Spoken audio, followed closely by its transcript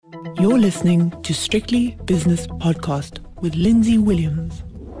You're listening to Strictly Business Podcast with Lindsay Williams.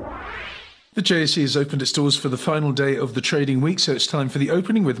 The JSE has opened its doors for the final day of the trading week, so it's time for the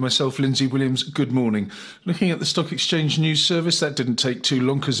opening with myself, Lindsay Williams. Good morning. Looking at the Stock Exchange News Service, that didn't take too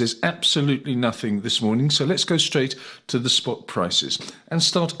long because there's absolutely nothing this morning. So let's go straight to the spot prices and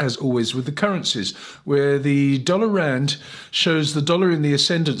start, as always, with the currencies, where the dollar rand shows the dollar in the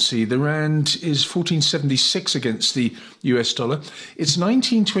ascendancy. The rand is 14.76 against the US dollar. It's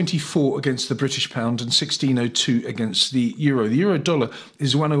 19.24 against the British pound and 16.02 against the euro. The euro dollar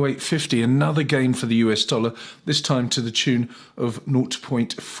is 108.50, another gain for the US dollar, this time to the tune of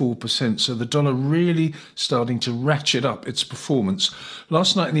 0.4%. So the dollar really starting to ratchet up its performance.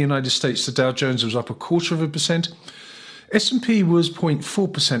 Last night in the United States, the Dow Jones was up 0.25%. S&P was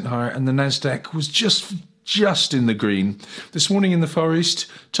 0.4% higher, and the Nasdaq was just in the green. This morning in the Far East,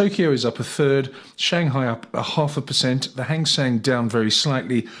 Tokyo is up 1/3, Shanghai up 0.5%, the Hang Seng down very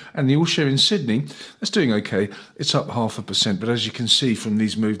slightly, and the All-Share in Sydney, that's doing okay, it's up 0.5%. But as you can see from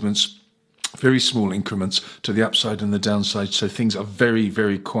these movements, very small increments to the upside and the downside, so things are very,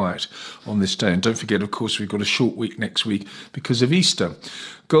 very quiet on this day. And don't forget, of course, we've got a short week next week because of Easter.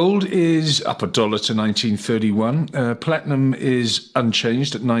 Gold is up $1 to 19.31. Platinum is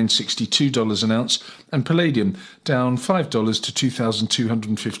unchanged at $962 an ounce, and palladium down $5 to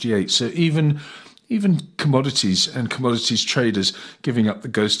 2,258. So even commodities and commodities traders giving up the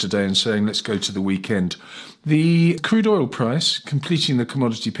ghost today and saying, let's go to the weekend. The crude oil price, completing the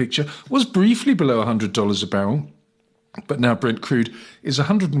commodity picture, was briefly below $100 a barrel, but now Brent crude is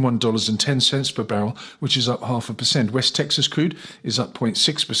 $101.10 per barrel, which is up 0.5%. West Texas crude is up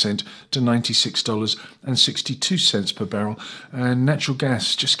 0.6% to $96.62 per barrel. And natural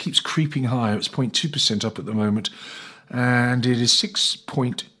gas just keeps creeping higher. It's 0.2% up at the moment, and it is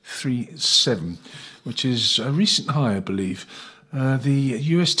 6.37, which is a recent high, I believe. The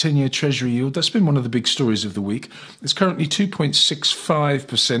US 10-year Treasury yield, that's been one of the big stories of the week. It's currently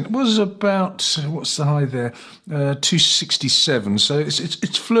 2.65%. It was about, what's the high there? 2.67. So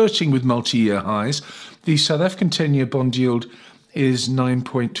it's flirting with multi-year highs. The South African 10-year bond yield is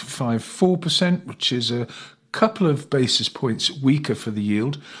 9.54%, which is a couple of basis points weaker for the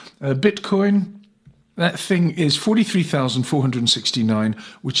yield. Bitcoin, that thing is 43,469,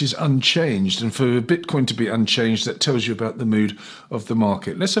 which is unchanged. And for Bitcoin to be unchanged, that tells you about the mood of the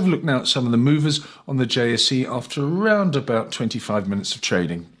market. Let's have a look now at some of the movers on the JSE after around about 25 minutes of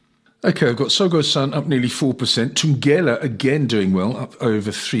trading. Okay, I've got Sogo Sun up nearly 4%. Tungela again doing well, up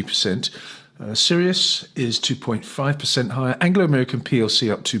over 3%. Sirius is 2.5% higher. Anglo-American PLC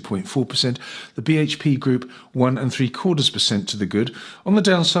up 2.4%. The BHP Group 1.75% to the good. On the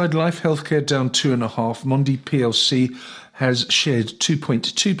downside, Life Healthcare down 2.5%. Mondi PLC has shared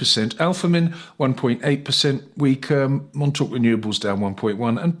 2.2%. Alphamin 1.8% weaker. Montauk Renewables down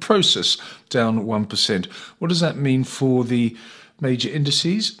 1.1%, and Process down 1%. What does that mean for the major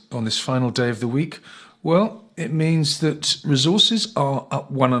indices on this final day of the week? Well, it means that resources are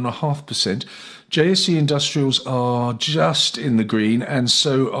up 1.5%. JSE Industrials are just in the green, and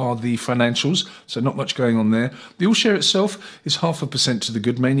so are the financials, so not much going on there. The All-Share itself is 0.5% to the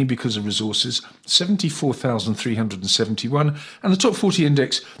good, mainly because of resources, 74,371, and the top 40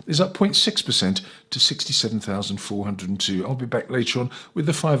 index is up 0.6% to 67,402. I'll be back later on with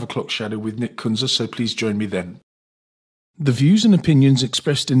the 5 o'clock shadow with Nick Kunze, so please join me then. The views and opinions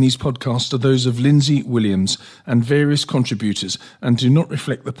expressed in these podcasts are those of Lindsay Williams and various contributors and do not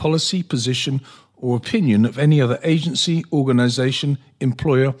reflect the policy, position, or opinion of any other agency, organisation,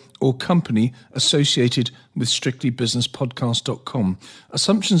 employer, or company associated with strictlybusinesspodcast.com.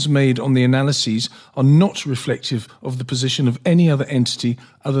 Assumptions made on the analyses are not reflective of the position of any other entity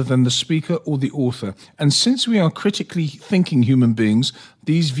other than the speaker or the author. And since we are critically thinking human beings,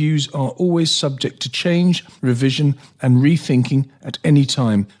 these views are always subject to change, revision, and rethinking at any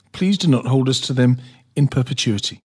time. Please do not hold us to them in perpetuity.